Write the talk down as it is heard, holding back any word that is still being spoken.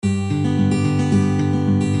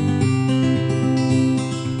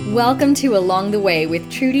Welcome to Along the Way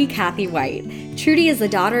with Trudy Cathy White. Trudy is the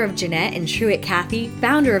daughter of Jeanette and Truett Cathy,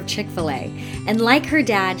 founder of Chick-fil-A. And like her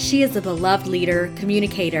dad, she is a beloved leader,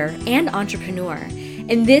 communicator, and entrepreneur.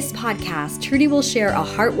 In this podcast, Trudy will share a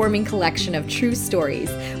heartwarming collection of true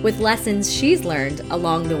stories with lessons she's learned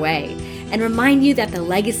along the way, and remind you that the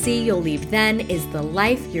legacy you'll leave then is the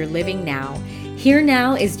life you're living now. Here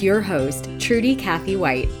now is your host, Trudy Cathy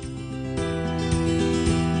White.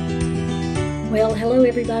 Well, hello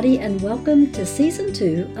everybody, and welcome to Season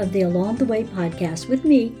 2 of the Along the Way podcast with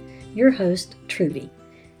me, your host, Trudy.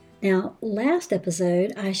 Now, last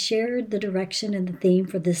episode, I shared the direction and the theme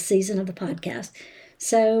for this season of the podcast.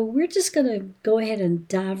 So we're just going to go ahead and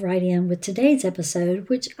dive right in with today's episode,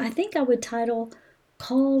 which I think I would title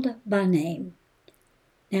Called by Name.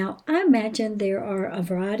 Now, I imagine there are a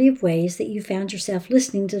variety of ways that you found yourself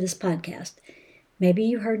listening to this podcast. Maybe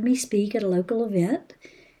you heard me speak at a local event.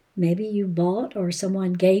 Maybe you bought or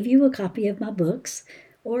someone gave you a copy of my books,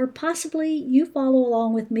 or possibly you follow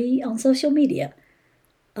along with me on social media.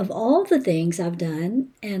 Of all the things I've done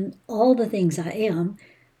and all the things I am,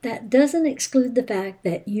 that doesn't exclude the fact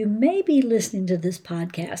that you may be listening to this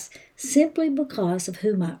podcast simply because of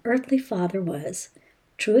who my earthly father was,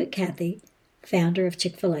 Truett Cathy, founder of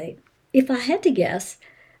Chick-fil-A. If I had to guess,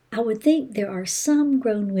 I would think there are some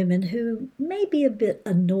grown women who may be a bit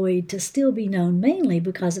annoyed to still be known mainly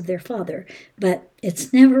because of their father, but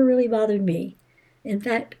it's never really bothered me. In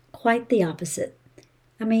fact, quite the opposite.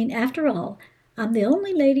 I mean, after all, I'm the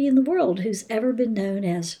only lady in the world who's ever been known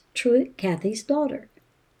as Truett Cathy's daughter.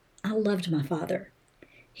 I loved my father.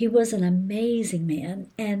 He was an amazing man,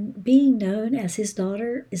 and being known as his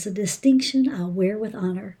daughter is a distinction I wear with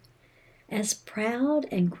honor. As proud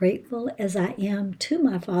and grateful as I am to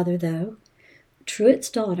my father, though, Truett's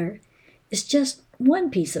daughter is just one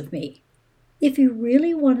piece of me. If you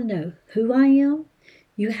really want to know who I am,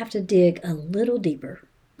 you have to dig a little deeper.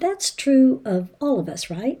 That's true of all of us,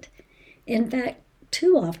 right? In fact,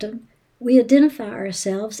 too often, we identify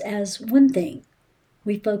ourselves as one thing.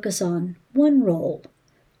 We focus on one role,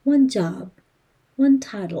 one job, one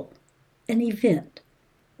title, an event,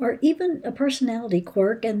 or even a personality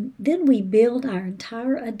quirk, and then we build our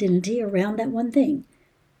entire identity around that one thing.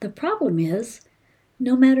 The problem is,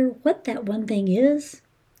 no matter what that one thing is,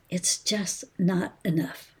 it's just not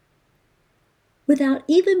enough. Without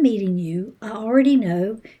even meeting you, I already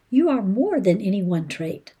know you are more than any one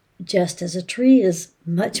trait, just as a tree is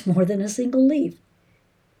much more than a single leaf.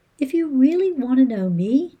 If you really want to know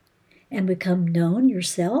me and become known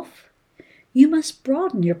yourself, you must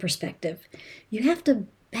broaden your perspective. You have to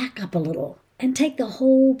back up a little and take the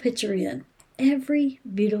whole picture in, every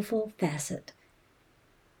beautiful facet.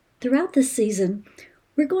 Throughout this season,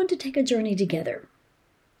 we're going to take a journey together.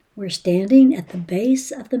 We're standing at the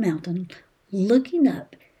base of the mountain, looking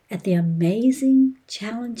up at the amazing,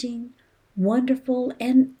 challenging, wonderful,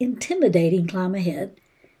 and intimidating climb ahead.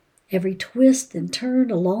 Every twist and turn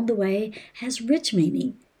along the way has rich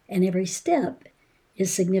meaning, and every step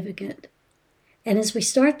is significant. And as we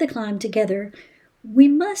start the climb together, we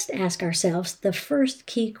must ask ourselves the first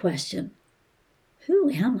key question: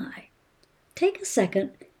 who am I? Take a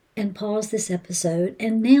second and pause this episode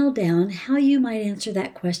and nail down how you might answer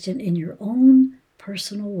that question in your own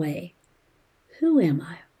personal way. Who am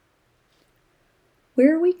I?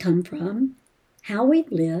 Where we come from, how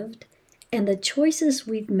we've lived, and the choices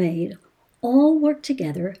we've made all work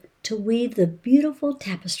together to weave the beautiful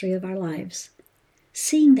tapestry of our lives.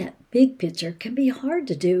 Seeing that big picture can be hard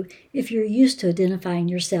to do if you're used to identifying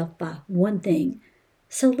yourself by one thing.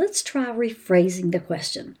 So let's try rephrasing the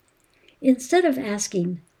question. Instead of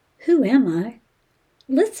asking, who am I?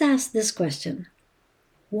 Let's ask this question: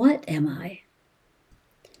 what am I?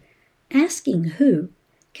 Asking who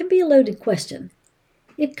can be a loaded question.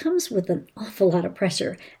 It comes with an awful lot of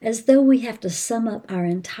pressure, as though we have to sum up our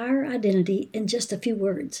entire identity in just a few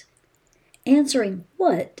words. Answering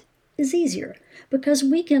what is easier, because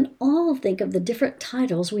we can all think of the different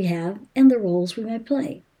titles we have and the roles we may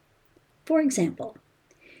play. For example,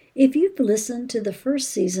 if you've listened to the first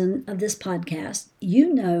season of this podcast,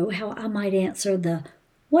 you know how I might answer the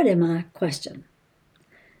 "what am I?" question.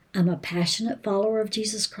 I'm a passionate follower of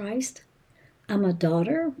Jesus Christ. I'm a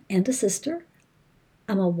daughter and a sister.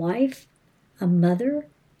 I'm a wife, a mother,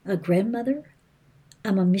 a grandmother.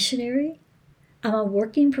 I'm a missionary. I'm a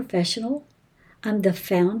working professional. I'm the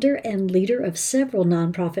founder and leader of several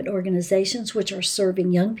nonprofit organizations which are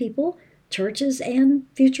serving young people, churches, and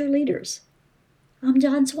future leaders. I'm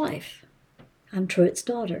John's wife. I'm Truett's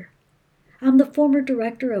daughter. I'm the former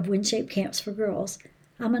director of WinShape Camps for Girls.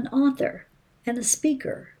 I'm an author and a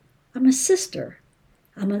speaker. I'm a sister.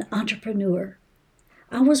 I'm an entrepreneur.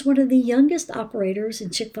 I was one of the youngest operators in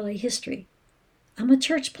Chick-fil-A history. I'm a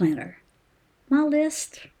church planter. My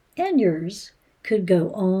list, and yours, could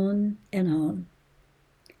go on and on.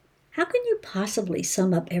 How can you possibly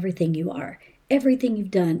sum up everything you are, everything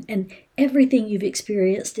you've done, and everything you've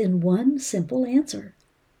experienced in one simple answer?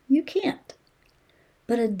 You can't.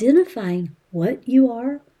 But identifying what you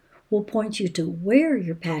are will point you to where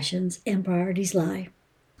your passions and priorities lie.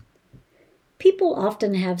 People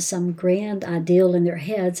often have some grand ideal in their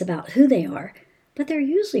heads about who they are, but they're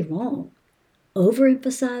usually wrong,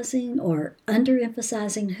 overemphasizing or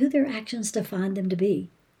underemphasizing who their actions define them to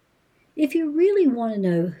be. If you really want to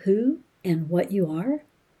know who and what you are,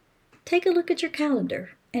 take a look at your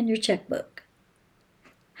calendar and your checkbook.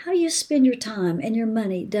 How you spend your time and your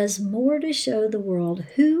money does more to show the world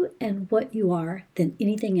who and what you are than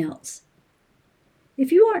anything else.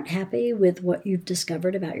 If you aren't happy with what you've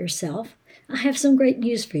discovered about yourself, I have some great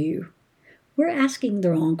news for you. We're asking the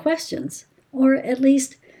wrong questions, or at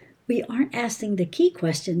least we aren't asking the key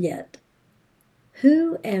question yet.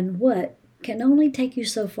 Who and what can only take you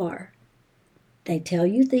so far. They tell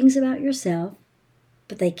you things about yourself,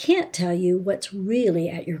 but they can't tell you what's really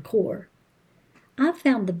at your core. I've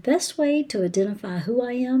found the best way to identify who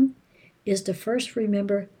I am is to first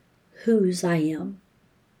remember whose I am.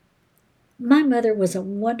 My mother was a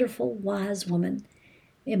wonderful, wise woman.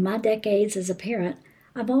 In my decades as a parent,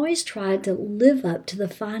 I've always tried to live up to the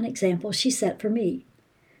fine example she set for me.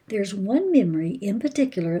 There's one memory in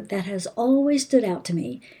particular that has always stood out to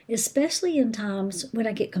me, especially in times when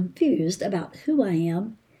I get confused about who I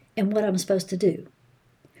am and what I'm supposed to do.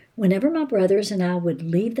 Whenever my brothers and I would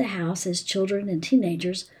leave the house as children and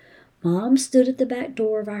teenagers, Mom stood at the back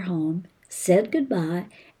door of our home, said goodbye,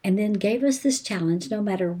 and then gave us this challenge no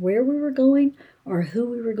matter where we were going or who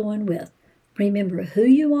we were going with. Remember who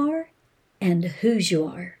you are and whose you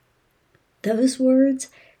are. Those words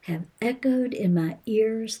have echoed in my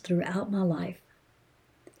ears throughout my life.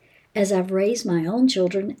 As I've raised my own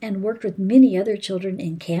children and worked with many other children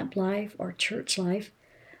in camp life or church life,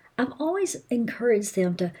 I've always encouraged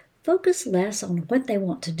them to focus less on what they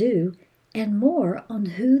want to do and more on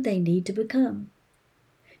who they need to become.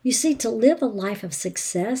 You see, to live a life of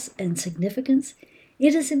success and significance,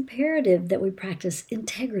 it is imperative that we practice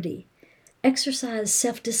integrity, exercise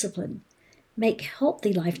self-discipline, make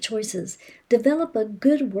healthy life choices, develop a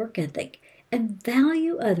good work ethic, and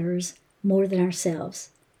value others more than ourselves.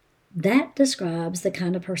 That describes the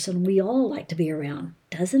kind of person we all like to be around,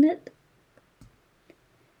 doesn't it?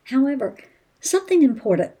 However, something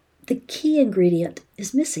important, the key ingredient,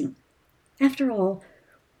 is missing. After all,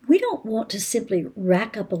 we don't want to simply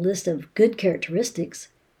rack up a list of good characteristics.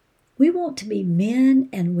 We want to be men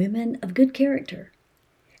and women of good character.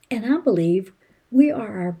 And I believe we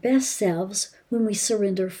are our best selves when we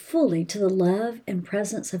surrender fully to the love and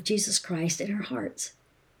presence of Jesus Christ in our hearts.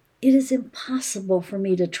 It is impossible for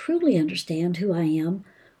me to truly understand who I am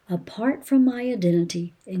apart from my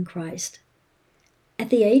identity in Christ. At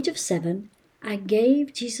the age of 7, I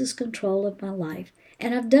gave Jesus control of my life,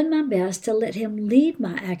 and I've done my best to let him lead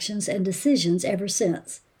my actions and decisions ever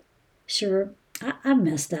since. Sure, I've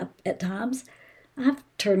messed up at times. I've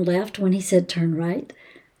turned left when he said turn right.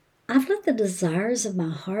 I've let the desires of my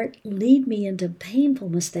heart lead me into painful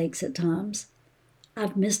mistakes at times.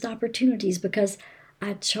 I've missed opportunities because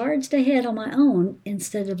I charged ahead on my own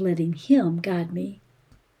instead of letting him guide me.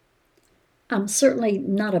 I'm certainly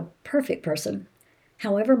not a perfect person.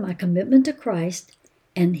 However, my commitment to Christ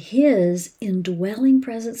and his indwelling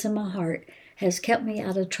presence in my heart has kept me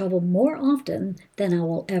out of trouble more often than I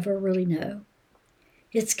will ever really know.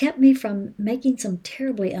 It's kept me from making some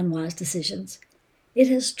terribly unwise decisions. It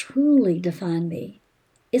has truly defined me.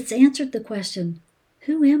 It's answered the question,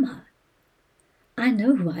 who am I? I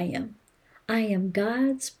know who I am. I am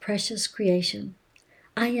God's precious creation.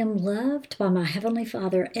 I am loved by my Heavenly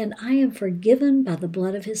Father, and I am forgiven by the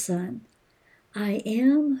blood of his Son. I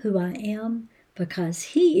am who I am because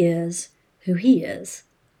he is who he is.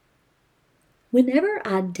 Whenever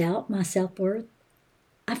I doubt my self-worth,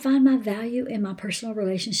 I find my value in my personal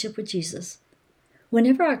relationship with Jesus.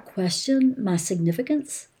 Whenever I question my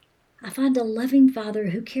significance, I find a loving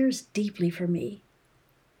Father who cares deeply for me.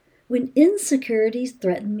 When insecurities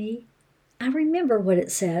threaten me, I remember what it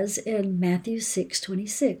says in Matthew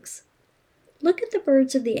 6:26. Look at the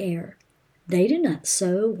birds of the air. They do not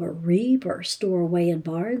sow or reap or store away in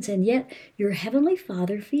barns, and yet your heavenly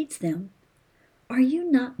Father feeds them. Are you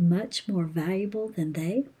not much more valuable than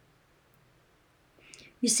they?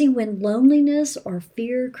 You see, when loneliness or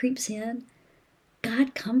fear creeps in,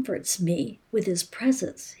 God comforts me with his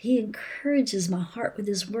presence. He encourages my heart with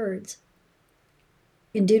his words.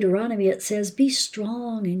 In Deuteronomy, it says, "Be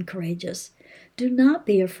strong and courageous. Do not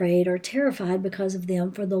be afraid or terrified because of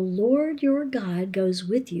them, for the Lord your God goes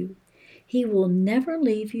with you. He will never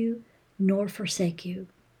leave you nor forsake you."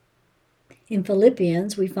 In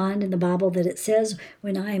Philippians, we find in the Bible that it says,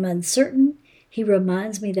 "When I am uncertain, He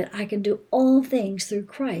reminds me that I can do all things through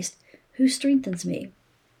Christ who strengthens me."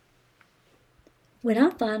 When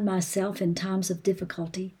I find myself in times of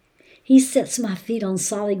difficulty, He sets my feet on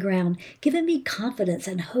solid ground, giving me confidence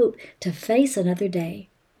and hope to face another day.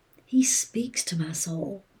 He speaks to my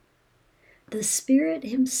soul. The Spirit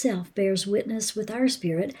Himself bears witness with our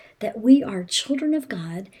spirit that we are children of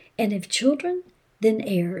God, and if children, then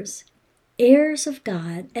heirs, heirs of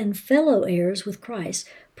God and fellow heirs with Christ,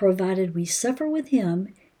 provided we suffer with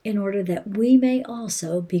Him in order that we may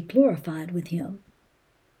also be glorified with Him.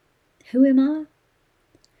 Who am I?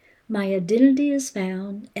 My identity is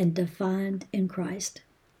found and defined in Christ.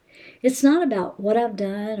 It's not about what I've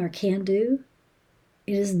done or can do.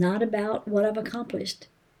 It is not about what I've accomplished.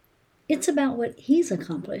 It's about what He's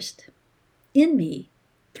accomplished in me,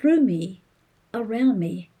 through me, around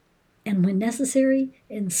me, and when necessary,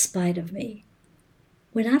 in spite of me.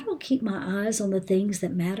 When I don't keep my eyes on the things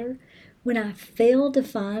that matter, when I fail to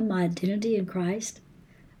find my identity in Christ,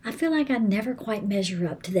 I feel like I never quite measure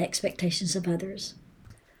up to the expectations of others.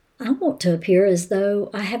 I want to appear as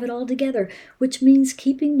though I have it all together, which means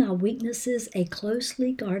keeping my weaknesses a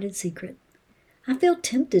closely guarded secret. I feel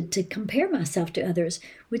tempted to compare myself to others,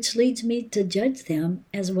 which leads me to judge them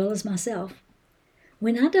as well as myself.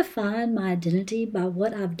 When I define my identity by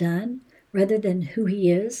what I've done rather than who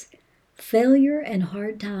He is, failure and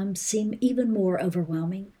hard times seem even more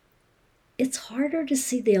overwhelming. It's harder to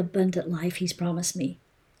see the abundant life He's promised me.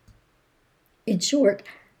 In short,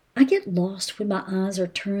 I get lost when my eyes are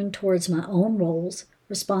turned towards my own roles,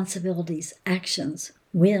 responsibilities, actions,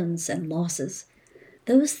 wins, and losses.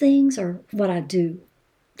 Those things are what I do.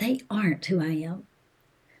 They aren't who I am.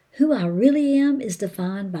 Who I really am is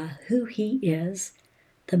defined by who He is.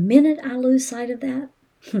 The minute I lose sight of that,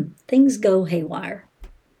 things go haywire.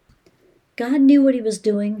 God knew what He was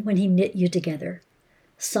doing when He knit you together.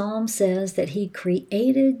 Psalm says that He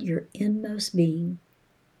created your inmost being.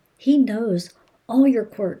 He knows all your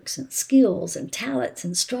quirks and skills and talents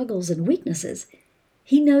and struggles and weaknesses.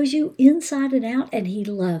 He knows you inside and out, and He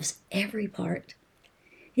loves every part.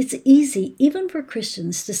 It's easy, even for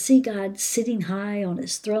Christians, to see God sitting high on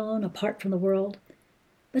His throne apart from the world.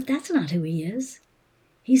 But that's not who He is.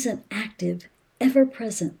 He's an active,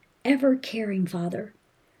 ever-present, ever-caring Father.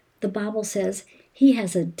 The Bible says He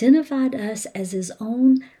has identified us as His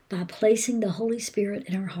own by placing the Holy Spirit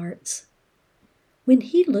in our hearts. When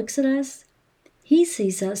He looks at us, He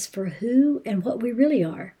sees us for who and what we really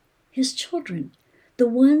are, His children, the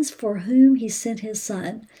ones for whom He sent His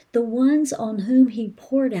Son, the ones on whom He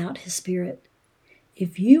poured out His Spirit.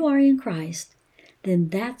 If you are in Christ, then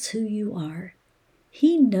that's who you are.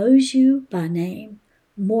 He knows you by name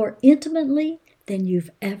more intimately than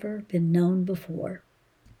you've ever been known before.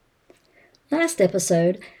 Last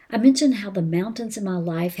episode, I mentioned how the mountains in my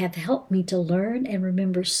life have helped me to learn and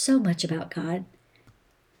remember so much about God.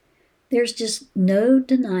 There's just no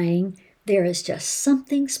denying there is just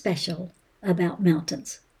something special about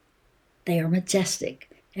mountains. They are majestic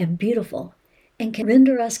and beautiful and can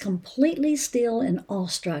render us completely still and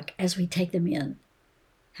awestruck as we take them in.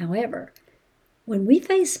 However, when we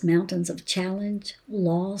face mountains of challenge,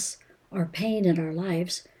 loss, or pain in our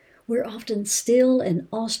lives, we're often still and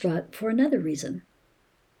awestruck for another reason: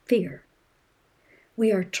 fear.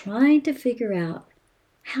 We are trying to figure out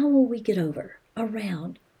how will we get over,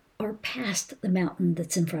 around, or past the mountain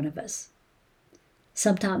that's in front of us.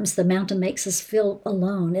 Sometimes the mountain makes us feel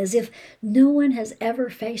alone, as if no one has ever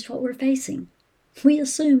faced what we're facing. We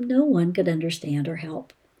assume no one could understand or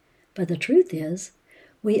help. But the truth is,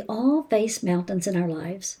 we all face mountains in our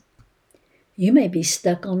lives. You may be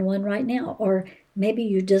stuck on one right now, or maybe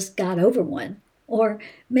you just got over one, or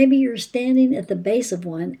maybe you're standing at the base of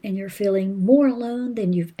one and you're feeling more alone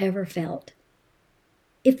than you've ever felt.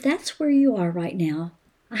 If that's where you are right now,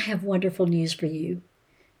 I have wonderful news for you.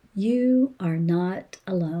 You are not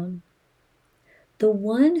alone. The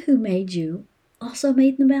one who made you also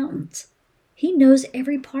made the mountains. He knows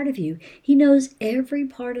every part of you. He knows every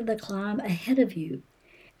part of the climb ahead of you.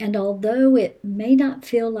 And although it may not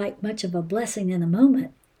feel like much of a blessing in the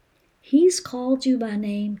moment, He's called you by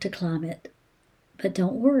name to climb it. But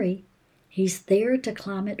don't worry, He's there to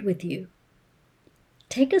climb it with you.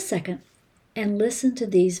 Take a second and listen to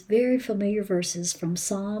these very familiar verses from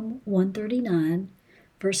Psalm 139,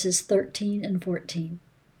 verses 13 and 14.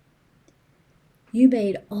 You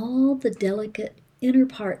made all the delicate inner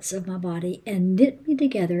parts of my body and knit me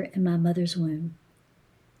together in my mother's womb.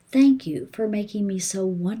 Thank you for making me so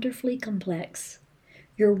wonderfully complex.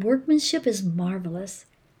 Your workmanship is marvelous.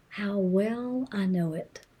 How well I know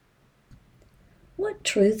it. What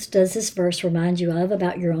truths does this verse remind you of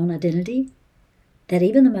about your own identity? That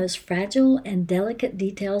even the most fragile and delicate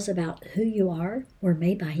details about who you are were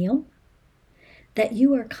made by Him? That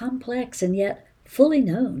you are complex and yet fully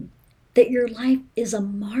known? That your life is a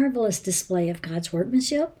marvelous display of God's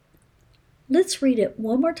workmanship? Let's read it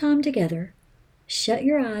one more time together. Shut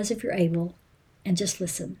your eyes if you're able and just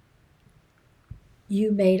listen.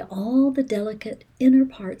 You made all the delicate inner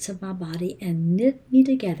parts of my body and knit me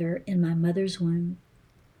together in my mother's womb.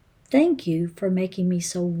 Thank you for making me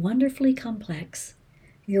so wonderfully complex.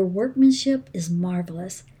 Your workmanship is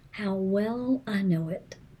marvelous. How well I know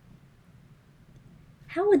it.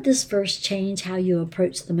 How would this verse change how you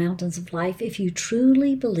approach the mountains of life if you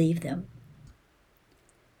truly believe them?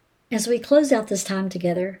 As we close out this time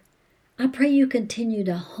together, I pray you continue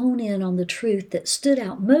to hone in on the truth that stood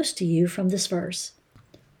out most to you from this verse.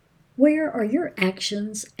 Where are your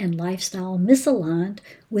actions and lifestyle misaligned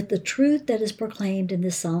with the truth that is proclaimed in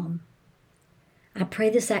this psalm? I pray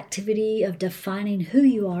this activity of defining who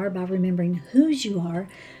you are by remembering whose you are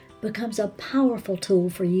becomes a powerful tool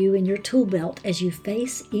for you in your tool belt as you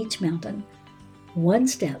face each mountain, one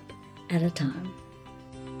step at a time.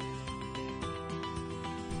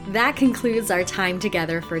 That concludes our time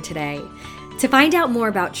together for today. To find out more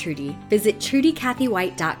about Trudy, visit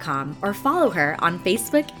TrudyCathyWhite.com or follow her on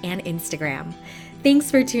Facebook and Instagram.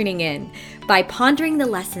 Thanks for tuning in. By pondering the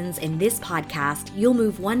lessons in this podcast, you'll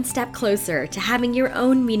move one step closer to having your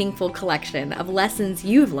own meaningful collection of lessons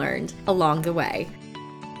you've learned along the way.